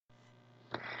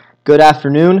Good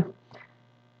afternoon.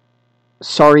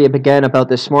 Sorry again about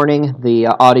this morning. The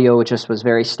audio just was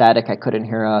very static. I couldn't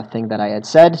hear a thing that I had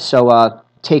said. So,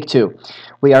 take two.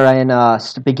 We are in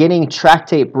beginning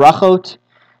tractate Brachot,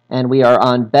 and we are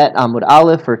on Bet Amud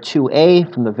Aleph or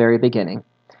 2a from the very beginning.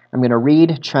 I'm going to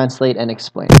read, translate, and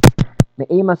explain.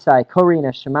 Me'emasai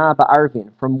korina Shema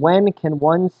ba'arvin. From when can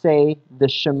one say the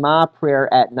Shema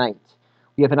prayer at night?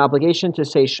 We have an obligation to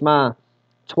say Shema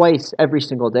twice every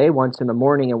single day, once in the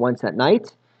morning and once at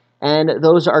night, and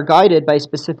those are guided by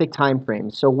specific time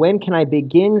frames. So when can I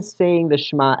begin saying the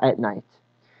Shema at night?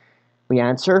 We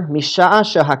answer, Misha'a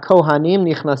shehakohanim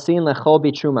nichnasin lechol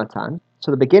bitrumatan.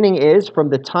 So the beginning is from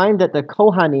the time that the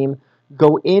Kohanim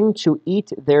go in to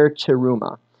eat their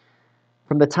teruma.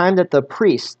 From the time that the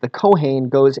priest, the Kohen,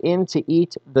 goes in to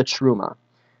eat the truma.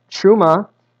 Truma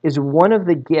is one of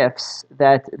the gifts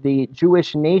that the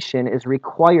Jewish nation is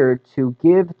required to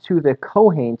give to the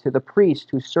Kohen, to the priest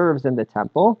who serves in the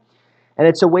temple, and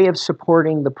it's a way of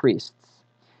supporting the priests.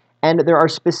 And there are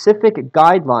specific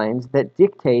guidelines that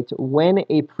dictate when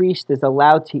a priest is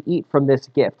allowed to eat from this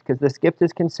gift, because this gift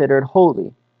is considered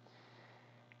holy.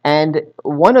 And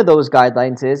one of those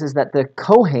guidelines is that the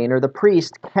Kohen, or the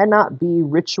priest, cannot be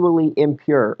ritually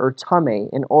impure or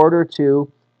tameh in order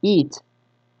to eat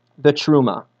the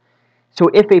truma. So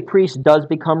if a priest does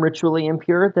become ritually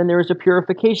impure, then there is a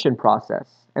purification process,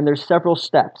 and there's several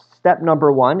steps. Step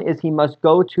number one is he must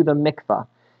go to the mikvah.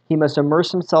 He must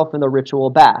immerse himself in the ritual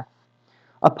bath.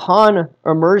 Upon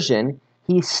immersion,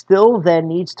 he still then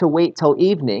needs to wait till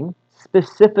evening.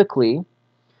 Specifically,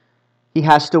 he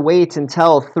has to wait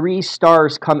until 3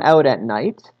 stars come out at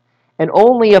night, and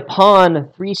only upon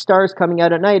 3 stars coming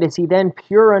out at night is he then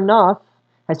pure enough,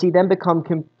 has he then become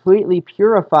completely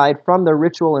purified from the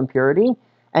ritual impurity,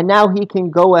 and now he can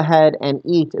go ahead and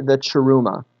eat the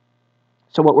cheruma.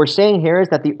 So what we're saying here is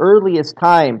that the earliest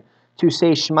time to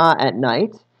say Shema at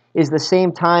night is the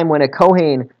same time when a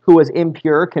Kohen who was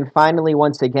impure can finally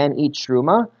once again eat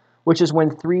cheruma, which is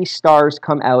when 3 stars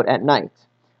come out at night.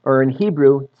 Or in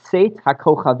Hebrew, Tzeit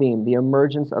HaKochavim, the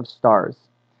emergence of stars.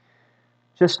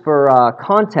 Just for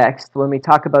context, when we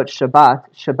talk about Shabbat,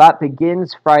 Shabbat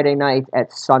begins Friday night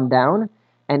at sundown,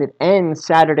 and it ends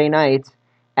Saturday night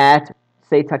at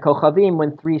Tzeit HaKochavim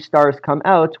when 3 stars come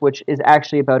out, which is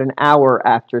actually about an hour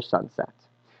after sunset.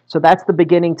 So that's the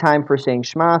beginning time for saying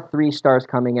Shema, 3 stars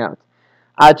coming out.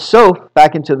 Ad Sof,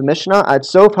 back into the Mishnah, Ad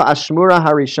Sof HaAshmura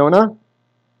HaRishona,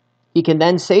 he can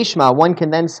then say Shema, one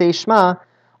can then say Shema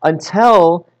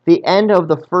until the end of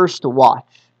the first watch.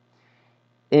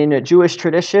 In Jewish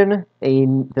tradition,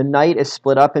 the night is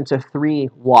split up into 3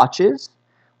 watches.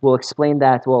 We'll explain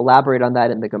that, we'll elaborate on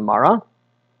that in the Gemara.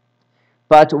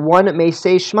 But one may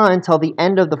say Shema until the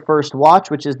end of the first watch,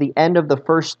 which is the end of the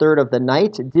first third of the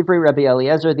night. Divrei Rabbi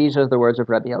Eliezer, these are the words of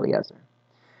Rabbi Eliezer.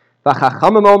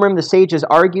 V'chachamim omrim, the sages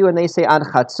argue and they say ad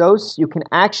chatzos, you can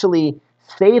actually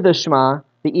say the Shema,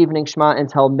 the evening Shema,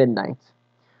 until midnight.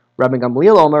 Rabbi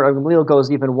Gamliel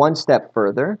goes even one step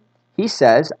further. He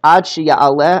says, Ad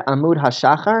sheya'aleh amud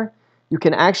hashachar, you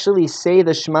can actually say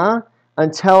the Shema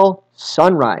until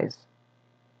sunrise.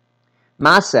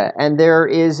 Maseh, and there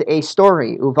is a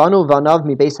story. Uvanu vanav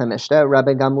mi beis hamishta,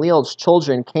 Rabbi Gamliel's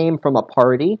children came from a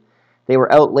party. They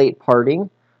were out late partying.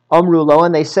 Amru lo,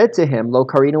 and they said to him, Lo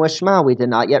karinu Shema, we did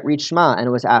not yet reach Shema, and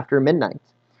it was after midnight.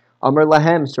 Amr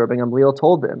lahem, so Rabbi Gamliel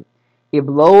told them,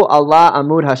 Iblo Allah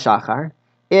amud hashachar,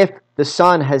 if the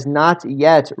sun has not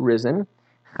yet risen,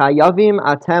 chayavim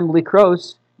atem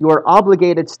likros, you are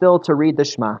obligated still to read the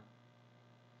Shema.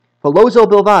 Velozo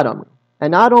bilvadam,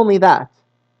 and not only that,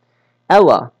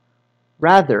 Ella,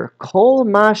 rather, kol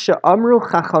ma she'amru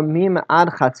chachamim ad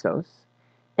chatzos,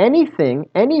 anything,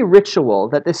 any ritual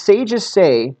that the sages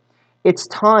say its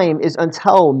time is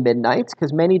until midnight,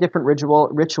 because many different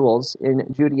rituals in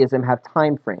Judaism have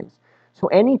time frames. So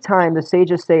any time the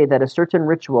sages say that a certain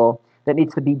ritual that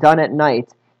needs to be done at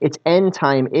night, its end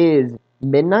time is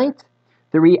midnight,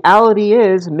 the reality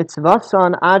is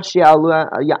mitzvasan ad she'aleh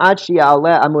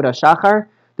amud hashachar.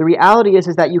 The reality is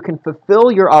that you can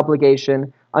fulfill your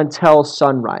obligation until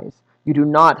sunrise. You do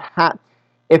not have,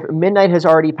 if midnight has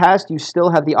already passed, you still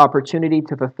have the opportunity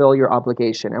to fulfill your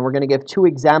obligation. And we're going to give 2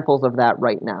 examples of that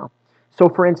right now. So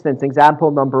for instance, example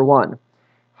number 1,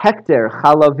 Hekter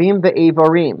chalavim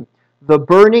ve'evarim, the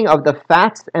burning of the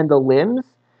fats and the limbs,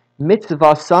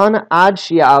 mitzvasan ad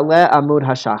she'aleh amud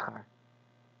hashachar.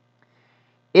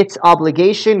 Its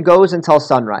obligation goes until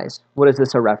sunrise. What is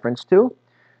this a reference to?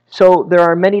 So there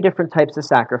are many different types of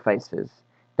sacrifices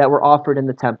that were offered in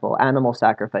the temple, animal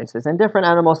sacrifices. And different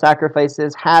animal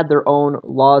sacrifices had their own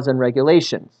laws and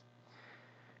regulations.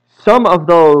 Some of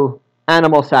those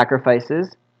animal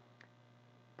sacrifices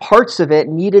parts of it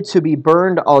needed to be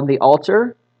burned on the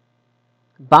altar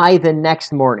by the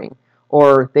next morning.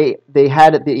 Or they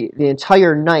had the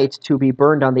entire night to be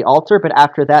burned on the altar, but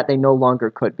after that they no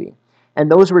longer could be. And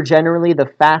those were generally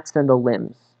the fats and the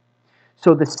limbs.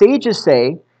 So the sages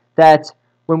say that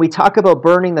when we talk about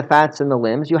burning the fats and the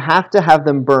limbs, you have to have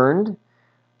them burned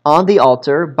on the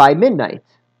altar by midnight.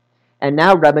 And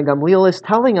now Rabbi Gamliel is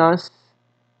telling us,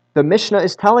 the Mishnah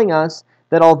is telling us,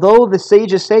 that although the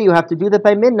sages say you have to do that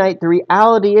by midnight, the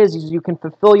reality is you can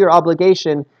fulfill your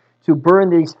obligation to burn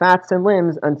these fats and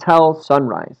limbs until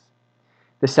sunrise.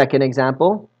 The second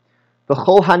example,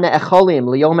 V'chol ha'ne'echolim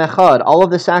liyom echad, all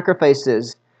of the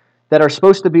sacrifices that are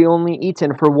supposed to be only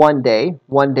eaten for one day,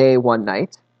 one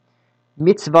night.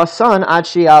 Mitzvasan ad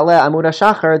she'yaleh amud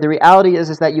hashachar, the reality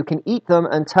is that you can eat them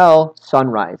until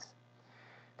sunrise.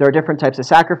 There are different types of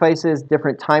sacrifices,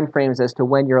 different time frames as to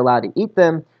when you're allowed to eat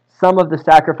them. Some of the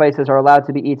sacrifices are allowed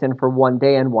to be eaten for one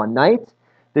day and one night.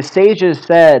 The sages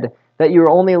said that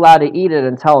you're only allowed to eat it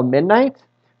until midnight,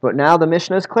 but now the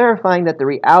Mishnah is clarifying that the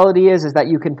reality is that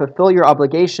you can fulfill your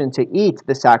obligation to eat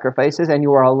the sacrifices, and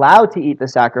you are allowed to eat the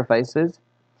sacrifices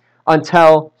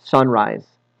until sunrise.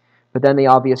 But then the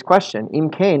obvious question,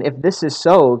 Im Kain, if this is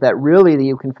so, that really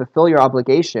you can fulfill your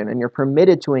obligation and you're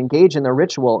permitted to engage in the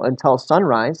ritual until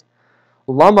sunrise,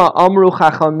 Lama amru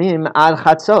chachamim ad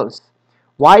chatzos.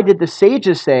 Why did the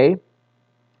sages say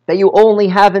that you only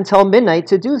have until midnight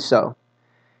to do so?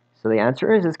 So the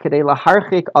answer is kedei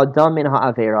laharchik adam min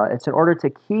ha'avera. It's in order to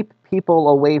keep people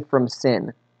away from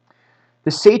sin.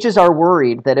 The sages are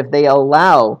worried that if they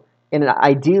allow,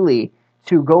 ideally,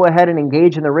 to go ahead and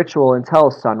engage in the ritual until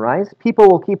sunrise, people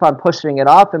will keep on pushing it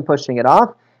off,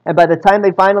 and by the time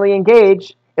they finally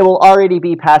engage, it will already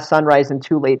be past sunrise and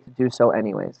too late to do so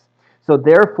anyways. So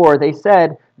therefore, they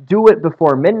said, do it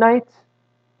before midnight,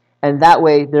 and that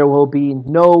way there will be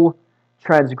no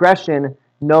transgression,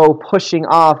 no pushing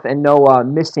off, and no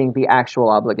missing the actual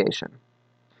obligation.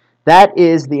 That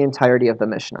is the entirety of the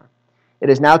Mishnah.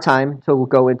 It is now time to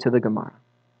go into the Gemara.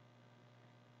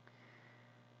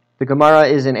 The Gemara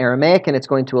is in Aramaic, and it's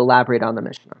going to elaborate on the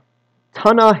Mishnah.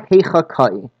 Tana heicha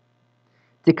kai,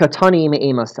 dikatani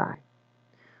me'emasai.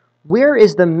 Where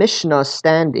is the Mishnah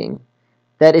standing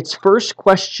that its first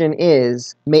question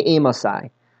is me'emasai,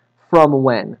 from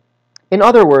when? In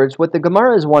other words, what the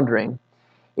Gemara is wondering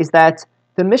is that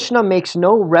the Mishnah makes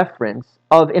no reference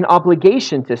of an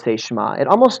obligation to say Shema. It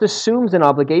almost assumes an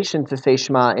obligation to say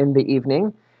Shema in the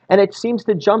evening, and it seems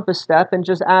to jump a step and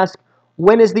just ask,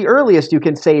 when is the earliest you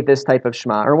can say this type of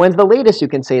Shema, or when's the latest you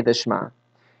can say this Shema?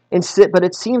 But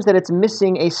it seems that it's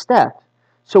missing a step.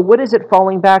 So what is it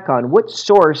falling back on? What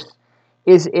source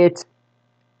is it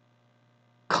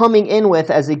coming in with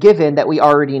as a given that we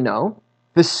already know?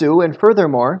 V'su, and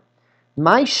furthermore,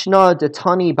 my shna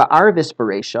detani ba'arvis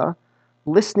beresha,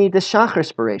 lisni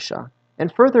deshachar beresha.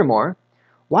 And furthermore,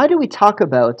 why do we talk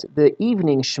about the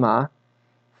evening Shema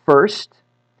first?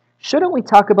 Shouldn't we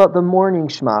talk about the morning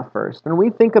Shema first? When we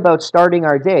think about starting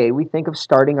our day, we think of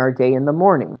starting our day in the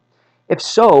morning. If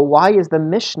so, why is the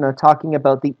Mishnah talking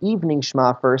about the evening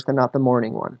Shema first and not the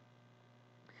morning one?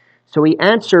 So we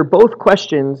answer both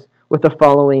questions with the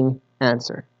following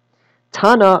answer.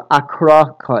 Tana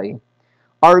akra kai.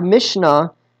 Our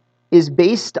Mishnah is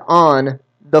based on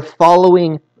the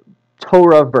following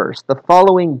Torah verse, the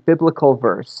following biblical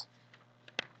verse.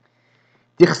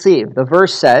 Dichsiv, the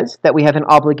verse says that we have an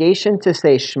obligation to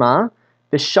say Shema,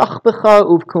 b'shachbecha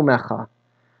uvkumecha,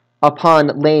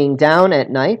 upon laying down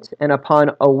at night and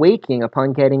upon awaking,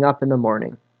 upon getting up in the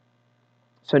morning.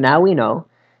 So now we know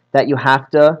that you have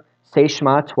to say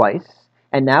Shema twice,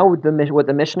 and now what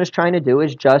the Mishnah is trying to do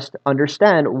is just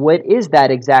understand what is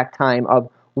that exact time of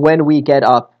when we get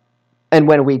up and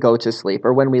when we go to sleep,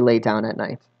 or when we lay down at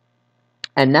night.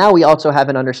 And now we also have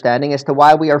an understanding as to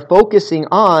why we are focusing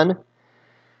on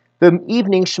the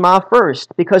evening Shema first,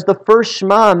 because the first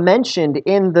Shema mentioned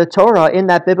in the Torah, in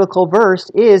that biblical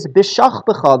verse, is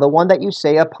B'shachbecha, the one that you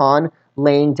say upon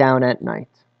laying down at night.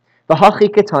 V'hachi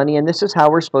ketani, and this is how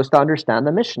we're supposed to understand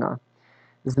the Mishnah.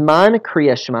 Zman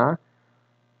kriya Shema,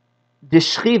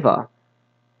 dishchiva,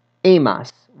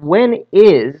 emas. When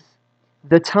is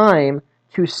the time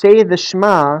to say the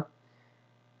Shema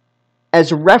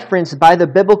as referenced by the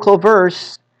biblical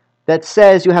verse that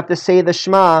says you have to say the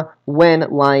Shema when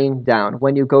lying down,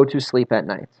 when you go to sleep at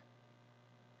night?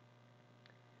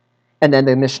 And then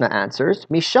the Mishnah answers,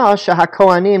 Misha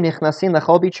shahakohanim nichnasin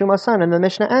lechol bichumasan, and the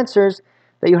Mishnah answers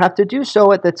that you have to do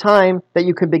so at the time that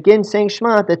you can begin saying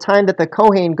Shema, at the time that the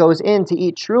Kohen goes in to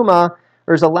eat Truma,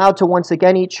 or is allowed to once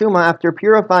again eat Truma after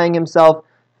purifying himself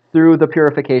through the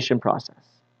purification process.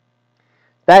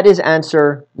 That is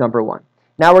answer number one.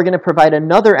 Now we're going to provide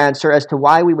another answer as to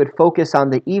why we would focus on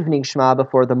the evening Shema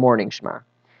before the morning Shema.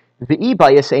 V'i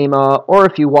bayis ema, or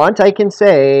if you want, I can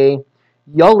say,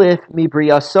 Yolif mi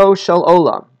briyaso shel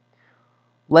olam.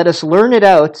 Let us learn it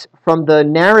out from the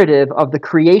narrative of the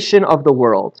creation of the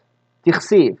world.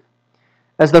 Tichsiv.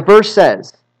 As the verse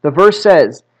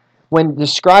says, when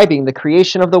describing the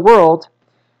creation of the world,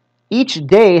 each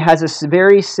day has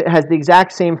the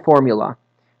exact same formula.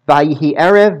 Vayihi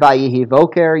erev, vayihi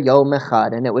voker, yom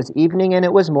echad. And it was evening and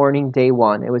it was morning, day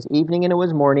 1. It was evening and it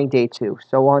was morning, day 2,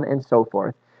 so on and so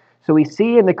forth. So we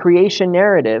see in the creation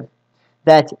narrative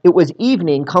that it was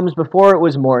evening comes before it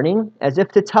was morning, as if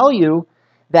to tell you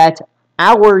that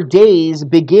our days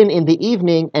begin in the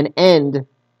evening and end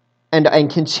and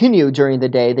continue during the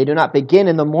day. They do not begin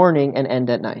in the morning and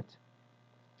end at night.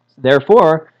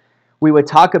 Therefore, we would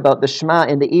talk about the Shema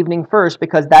in the evening first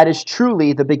because that is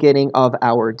truly the beginning of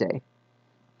our day.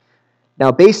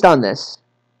 Now, based on this,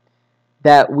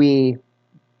 that we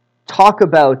talk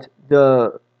about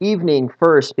the evening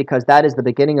first because that is the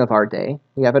beginning of our day,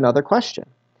 we have another question.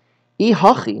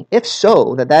 Ihachi, if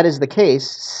so, that is the case,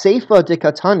 Seifa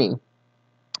Dikatani,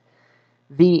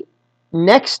 the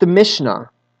next Mishnah,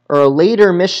 or a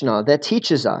later Mishnah that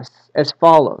teaches us as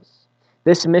follows.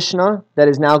 This Mishnah that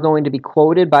is now going to be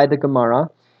quoted by the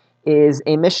Gemara is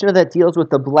a Mishnah that deals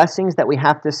with the blessings that we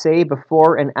have to say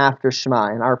before and after Shema.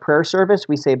 In our prayer service,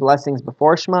 we say blessings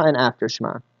before Shema and after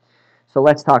Shema. So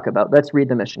let's read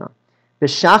the Mishnah.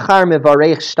 B'shachar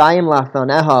mevarech shtayim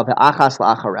lafaneha ve'achas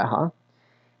la'achareha.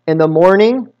 In the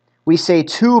morning, we say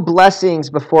 2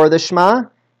 blessings before the Shema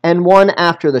and 1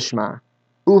 after the Shema.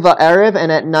 Uva erev,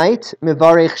 and at night,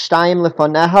 mevarech shtayim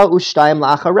lefaneha u'shtayim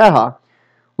la'achareha.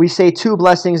 We say 2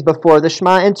 blessings before the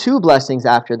Shema and 2 blessings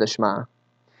after the Shema.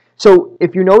 So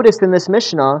if you noticed in this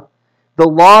Mishnah, the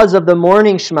laws of the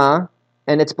morning Shema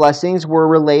and its blessings were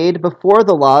relayed before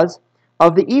the laws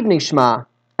of the evening Shema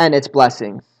and its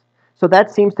blessings. So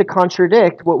that seems to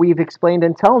contradict what we've explained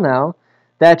until now,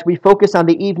 that we focus on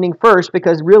the evening first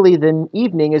because really the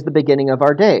evening is the beginning of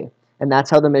our day. And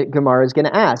that's how the Gemara is going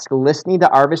to ask. Listening to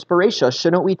Arvis Bereisha,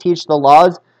 shouldn't we teach the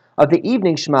laws of the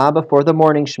evening Shema before the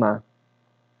morning Shema?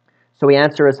 So we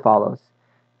answer as follows.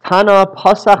 Tana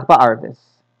Pasach Ba'arvis.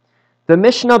 The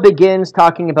Mishnah begins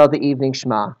talking about the evening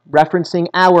Shema, referencing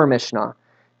our Mishnah,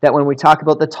 that when we talk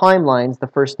about the timelines, the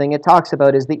first thing it talks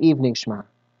about is the evening Shema.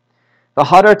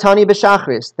 V'hadar Tani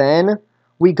B'shachris. Then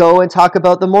we go and talk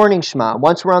about the morning Shema.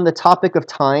 Once we're on the topic of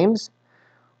times,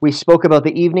 we spoke about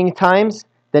the evening times.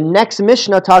 The next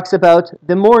Mishnah talks about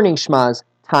the morning Shema's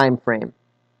time frame.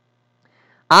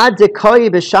 Ad dekoi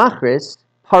b'shachris,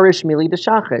 parish mili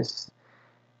b'shachris.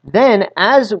 Then,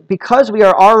 because we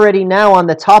are already now on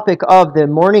the topic of the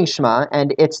morning Shema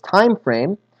and its time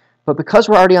frame, but because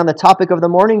we're already on the topic of the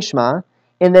morning Shema,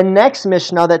 in the next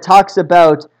Mishnah that talks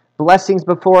about blessings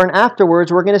before and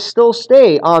afterwards, we're going to still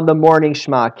stay on the morning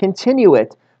Shema, continue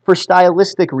it for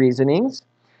stylistic reasonings,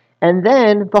 and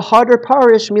then v'hadar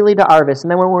parish mili da'arvis.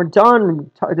 And then when we're done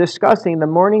discussing the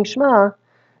morning Shema,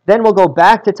 then we'll go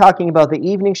back to talking about the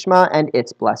evening Shema and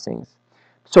its blessings.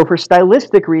 So for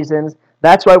stylistic reasons,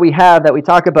 that's why we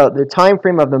talk about the time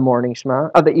frame of the morning Shema,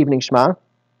 of the evening Shema,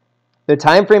 the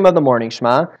time frame of the morning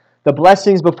Shema, the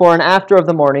blessings before and after of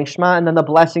the morning Shema, and then the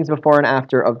blessings before and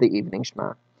after of the evening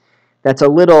Shema. That's a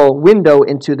little window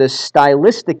into the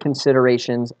stylistic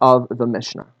considerations of the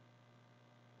Mishnah.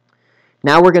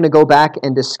 Now we're going to go back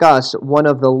and discuss one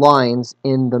of the lines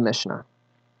in the Mishnah.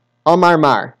 Amar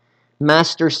Mar,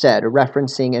 Master said,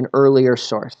 referencing an earlier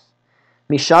source.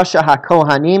 Mishasha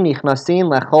hakohanim nichnasin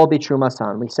lechol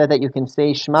bitrumasan. We said that you can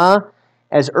say Shema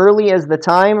as early as the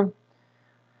time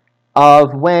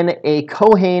of when a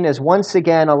Kohen is once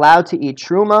again allowed to eat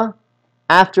truma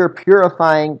after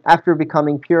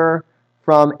becoming pure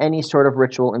from any sort of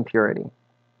ritual impurity,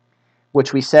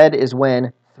 which we said is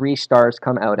when 3 stars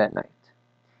come out at night.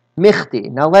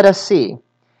 Michti. Now let us see.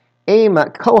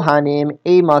 Kohanim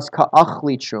emas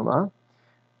ka'achli truma.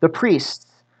 The priests,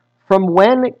 from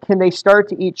when can they start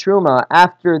to eat truma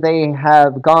after they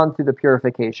have gone through the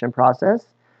purification process?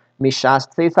 Mishas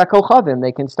tzeis hakochavim.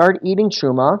 They can start eating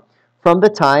truma from the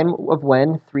time of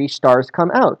when 3 stars come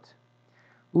out.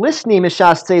 Listening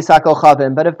mishas tzeis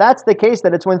hakochavim. But if that's the case,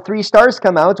 that it's when 3 stars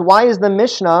come out, why is the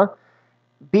Mishnah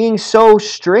being so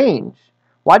strange?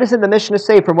 Why doesn't the Mishnah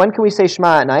say, from when can we say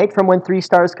Shema at night? From when 3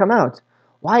 stars come out.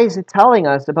 Why is it telling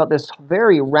us about this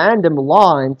very random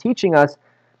law and teaching us?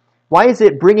 Why is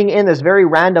it bringing in this very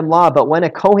random law about when a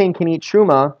Kohen can eat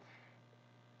truma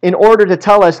in order to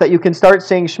tell us that you can start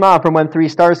saying Shema from when 3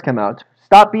 stars come out?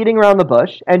 Stop beating around the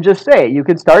bush and just say it. You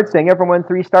can start saying it from when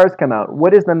 3 stars come out.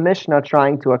 What is the Mishnah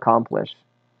trying to accomplish?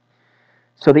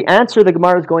 So the answer the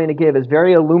Gemara is going to give is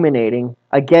very illuminating,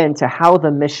 again, to how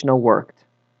the Mishnah worked.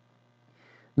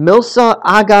 Milsa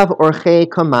agav orche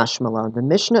kamashmala. The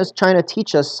Mishnah is trying to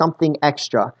teach us something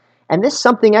extra. And this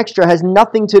something extra has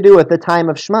nothing to do with the time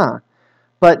of Shema.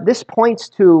 But this points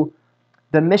to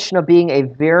the Mishnah being a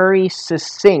very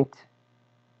succinct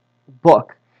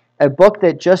book. A book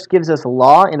that just gives us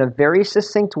law in a very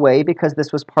succinct way because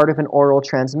this was part of an oral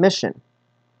transmission.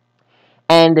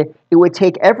 And it would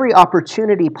take every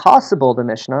opportunity possible, the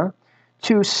Mishnah,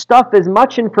 to stuff as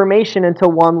much information into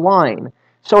one line.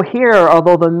 So here,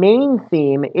 although the main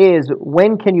theme is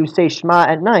when can you say Shema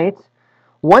at night,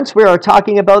 once we are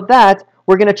talking about that,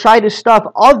 we're going to try to stuff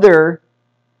other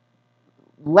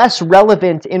less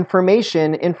relevant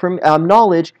information,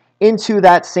 knowledge, into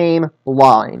that same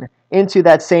line, into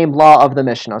that same law of the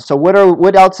Mishnah. So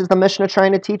what else is the Mishnah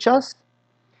trying to teach us?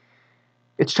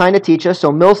 It's trying to teach us, so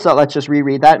Milsa, let's just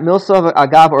reread that. Milsa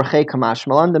agav orche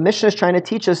kamashmalan. The Mishnah is trying to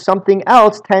teach us something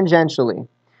else tangentially.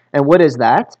 And what is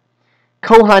that?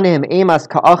 Kohanim emas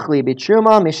ka'achli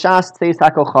b'truma mishas tzeis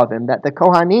hakochavim. That the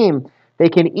Kohanim, they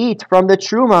can eat from the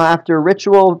truma after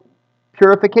ritual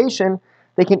purification.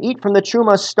 They can eat from the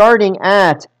truma starting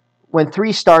at when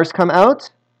 3 stars come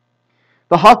out.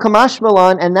 V'ha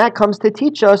kamashmalan, and that comes to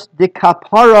teach us the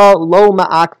kapara lo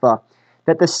ma'akva.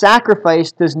 That the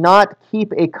sacrifice does not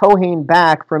keep a Kohen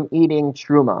back from eating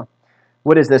truma.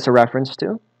 What is this a reference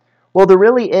to? Well, there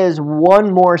really is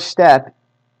one more step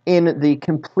in the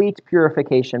complete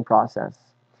purification process.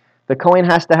 The Kohen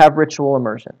has to have ritual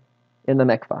immersion in the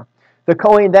mikvah. The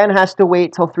Kohen then has to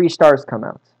wait till 3 stars come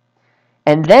out.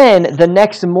 And then the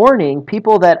next morning,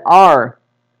 people that are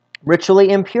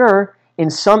ritually impure, in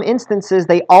some instances,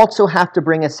 they also have to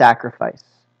bring a sacrifice.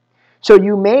 So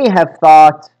you may have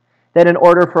thought that in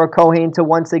order for a Kohen to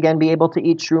once again be able to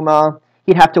eat truma,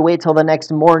 he'd have to wait till the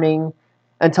next morning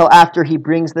until after he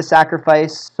brings the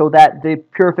sacrifice so that the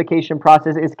purification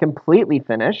process is completely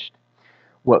finished.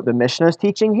 What the Mishnah is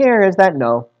teaching here is that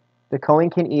no, the Kohen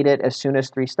can eat it as soon as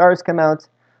 3 stars come out,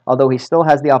 although he still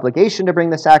has the obligation to bring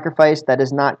the sacrifice. That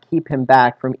does not keep him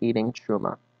back from eating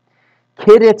truma.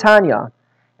 Kidetanya,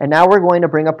 and now we're going to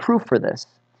bring a proof for this.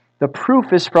 The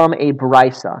proof is from a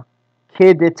brisa.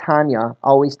 Kidetanya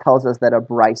always tells us that a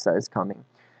brisa is coming.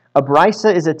 A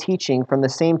brisa is a teaching from the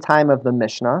same time of the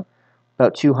Mishnah,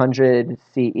 about 200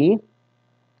 CE.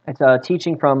 It's a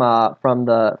teaching from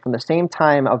the same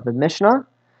time of the Mishnah,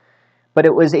 but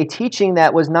it was a teaching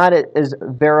that was not as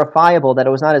verifiable, that it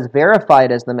was not as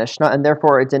verified as the Mishnah, and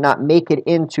therefore it did not make it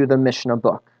into the Mishnah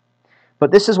book.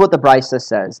 But this is what the brisa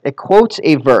says. It quotes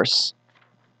a verse.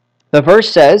 The verse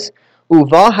says,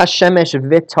 "Uva hashemesh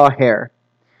v'taher."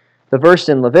 The verse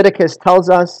in Leviticus tells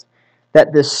us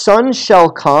that the sun shall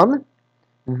come,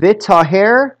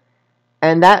 v'taher,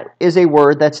 and that is a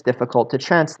word that's difficult to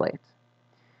translate.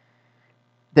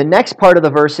 The next part of the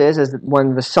verse is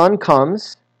when the sun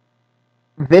comes,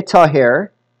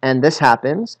 v'taher, and this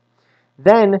happens,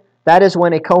 then that is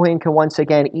when a Kohen can once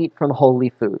again eat from holy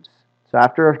foods. So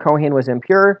after a Kohen was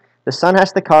impure, the sun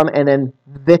has to come, and then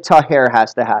v'taher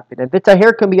has to happen. And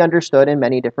v'taher can be understood in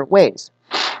many different ways.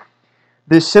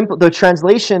 The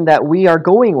translation that we are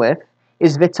going with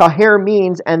is v'taher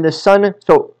means, and the sun,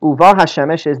 so uva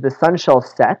hashemesh is the sun shall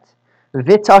set,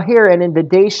 v'taher, and in the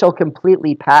day shall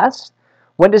completely pass.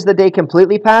 When does the day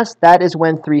completely pass? That is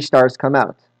when 3 stars come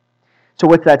out. So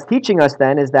what that's teaching us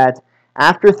then is that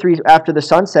after the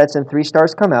sun sets and 3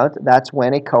 stars come out, that's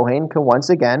when a Kohen can once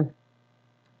again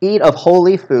eat of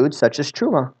holy food such as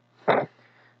truma.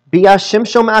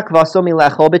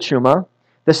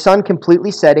 The sun completely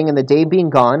setting and the day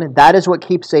being gone, that is what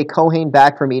keeps a Kohen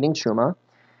back from eating truma.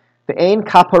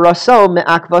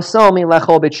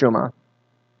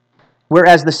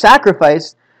 Whereas the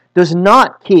sacrifice does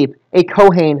not keep a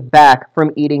Kohen back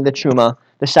from eating the truma,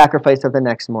 the sacrifice of the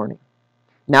next morning.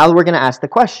 Now we're going to ask the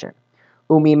question.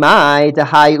 Umimai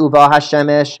dahai uva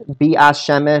hashemesh bi'as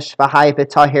shemesh v'hai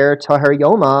v'taher taher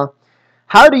yoma.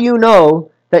 How do you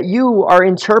know that you are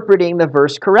interpreting the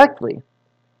verse correctly?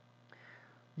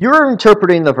 You're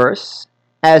interpreting the verse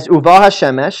as uva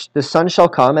hashemesh, the sun shall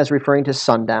come, as referring to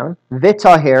sundown,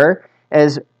 v'taher,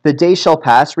 as the day shall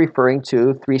pass, referring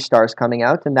to 3 stars coming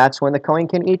out, and that's when the Kohen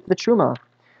can eat the truma.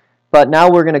 But now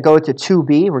we're going to go to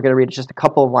 2b. We're going to read just a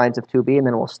couple of lines of 2b, and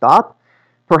then we'll stop.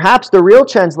 Perhaps the real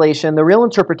translation, the real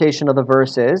interpretation of the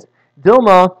verse is,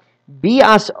 Dilma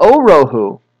bias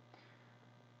orohu.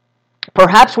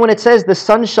 Perhaps when it says the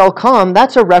sun shall come,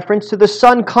 that's a reference to the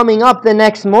sun coming up the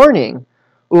next morning.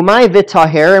 Umay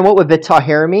v'taher, and what would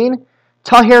v'taher mean?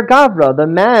 Taher gavra,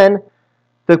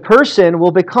 the person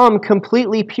will become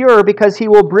completely pure because he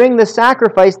will bring the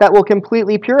sacrifice that will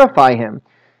completely purify him.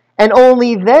 and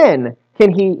only then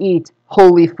can he eat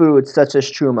holy foods such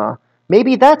as truma.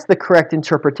 Maybe that's the correct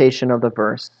interpretation of the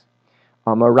verse.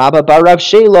 Rabba bar Rav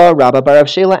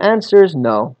Shela answers,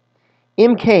 no.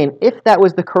 Imkain, if that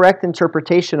was the correct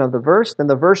interpretation of the verse, then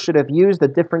the verse should have used a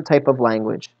different type of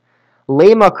language.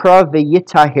 Lema krav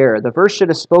ve'yitahir. The verse should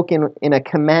have spoken in a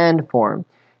command form,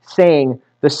 saying,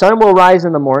 the sun will rise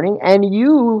in the morning, and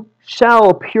you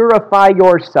shall purify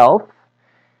yourself,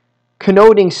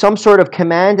 connoting some sort of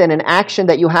command and an action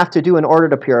that you have to do in order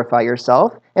to purify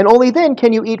yourself, and only then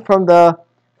can you eat from the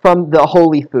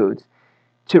holy foods,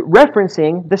 to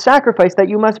referencing the sacrifice that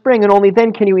you must bring, and only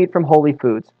then can you eat from holy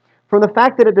foods. From the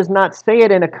fact that it does not say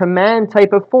it in a command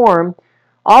type of form,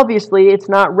 obviously it's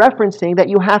not referencing that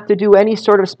you have to do any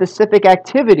sort of specific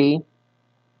activity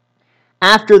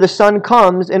after the sun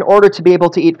comes in order to be able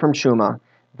to eat from truma.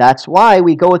 That's why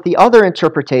we go with the other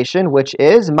interpretation, which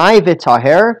is my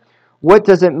vitaher. What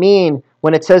does it mean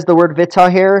when it says the word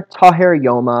vitaher? Taher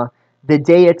yoma. The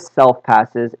day itself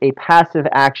passes, a passive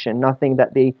action, nothing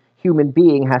that the human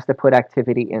being has to put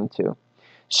activity into.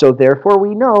 So therefore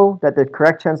we know that the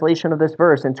correct translation of this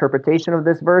verse, interpretation of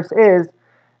this verse is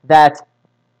that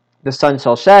the sun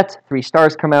shall set, 3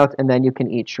 stars come out, and then you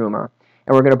can eat truma.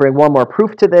 And we're going to bring one more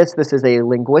proof to this. This is a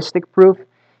linguistic proof.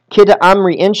 Kida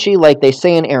amri inshi, like they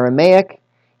say in Aramaic.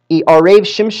 I arev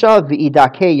shimsha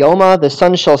v'idake yoma, the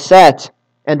sun shall set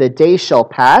and the day shall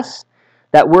pass.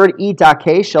 That word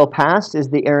idake, shall pass, is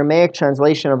the Aramaic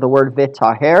translation of the word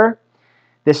vitaher.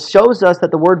 This shows us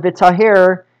that the word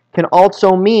vitaher can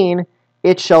also mean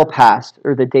it shall pass,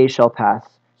 or the day shall pass.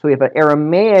 So we have an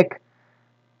Aramaic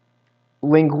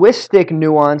linguistic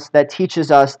nuance that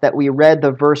teaches us that we read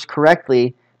the verse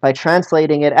correctly by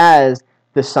translating it as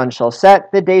the sun shall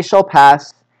set, the day shall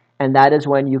pass, and that is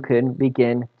when you can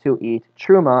begin to eat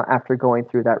truma after going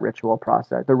through that ritual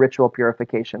process, the ritual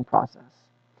purification process.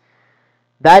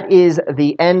 That is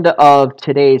the end of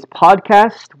today's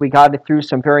podcast. We got through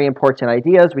some very important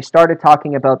ideas. We started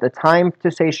talking about the time to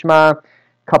say Shema, a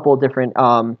couple of different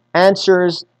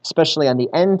answers, especially on the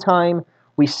end time.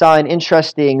 We saw an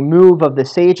interesting move of the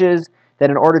sages that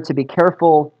in order to be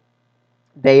careful,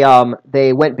 they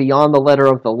went beyond the letter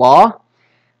of the law.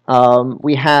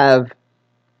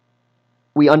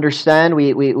 We understand,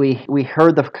 we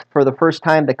heard for the first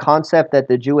time the concept that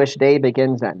the Jewish day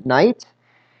begins at night.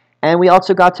 And we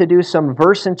also got to do some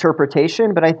verse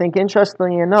interpretation, but I think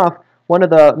interestingly enough, one of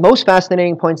the most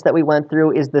fascinating points that we went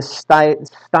through is the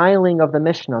styling of the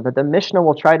Mishnah, that the Mishnah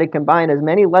will try to combine as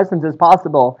many lessons as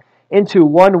possible into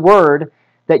one word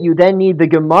that you then need the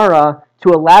Gemara to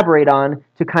elaborate on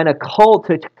to kind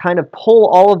of pull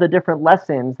all of the different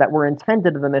lessons that were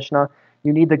intended in the Mishnah.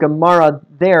 You need the Gemara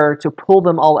there to pull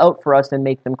them all out for us and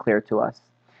make them clear to us.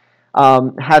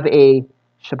 Have a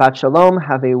Shabbat Shalom,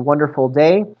 have a wonderful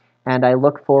day, and I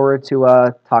look forward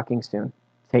to talking soon.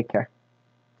 Take care.